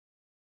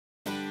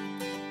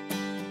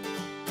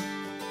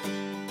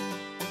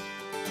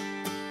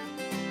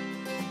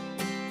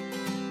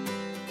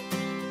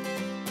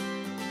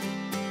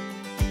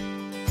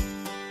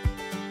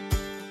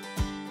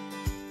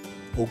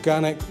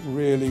Organic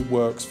really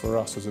works for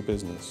us as a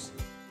business.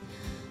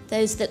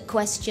 Those that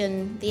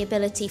question the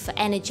ability for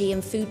energy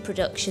and food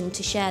production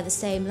to share the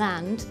same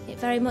land, it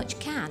very much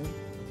can.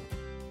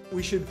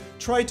 We should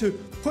try to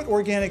put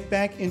organic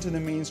back into the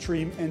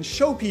mainstream and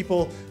show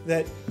people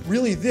that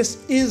really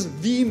this is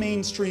the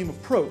mainstream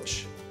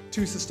approach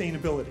to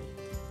sustainability.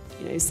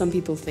 You know, some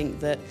people think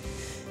that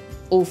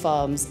all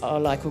farms are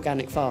like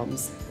organic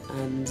farms,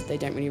 and they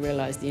don't really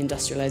realise the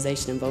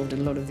industrialisation involved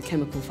in a lot of the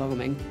chemical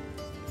farming.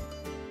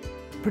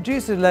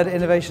 Producer-led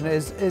innovation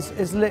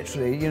is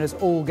literally, you know, it's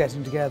all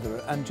getting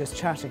together and just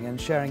chatting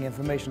and sharing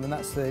information, and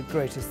that's the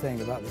greatest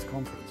thing about this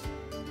conference.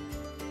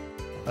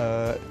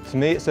 To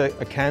me, it's a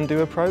can-do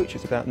approach.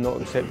 It's about not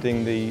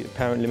accepting the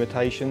apparent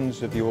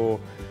limitations of your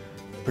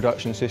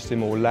production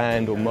system or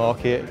land or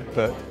market,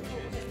 but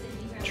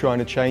trying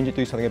to change it,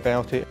 do something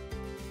about it.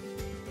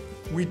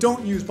 We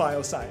don't use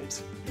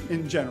biocides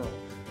in general.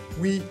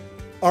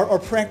 Our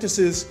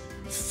practices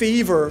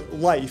favor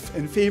life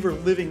and favor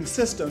living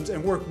systems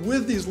and work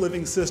with these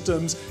living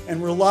systems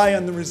and rely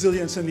on the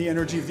resilience and the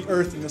energy of the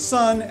earth and the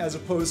sun, as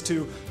opposed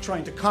to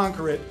trying to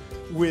conquer it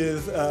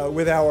with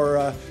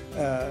our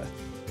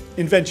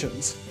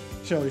inventions,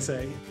 shall we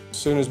say. As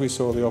soon as we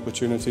saw the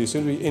opportunity, as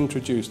soon as we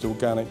introduced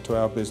organic to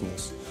our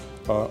business,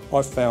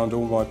 I found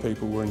all my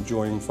people were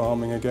enjoying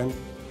farming again.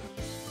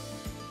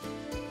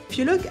 If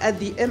you look at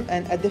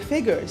the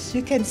figures,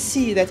 you can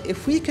see that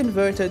if we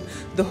converted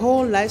the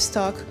whole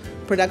livestock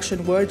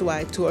production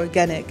worldwide to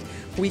organic,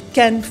 we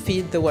can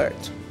feed the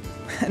world.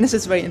 And this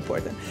is very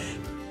important.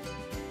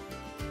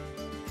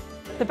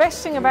 The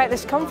best thing about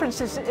this conference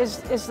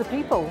is the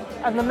people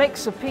and the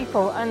mix of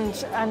people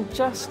and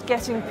just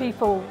getting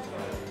people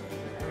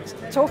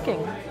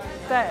talking.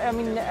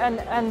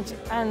 And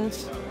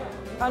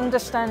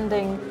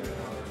understanding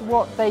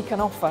what they can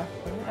offer.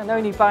 And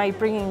only by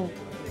bringing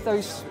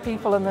those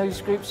people and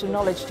those groups of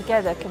knowledge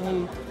together can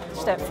you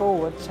step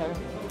forward.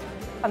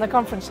 And the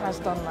conference has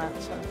done that.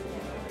 So.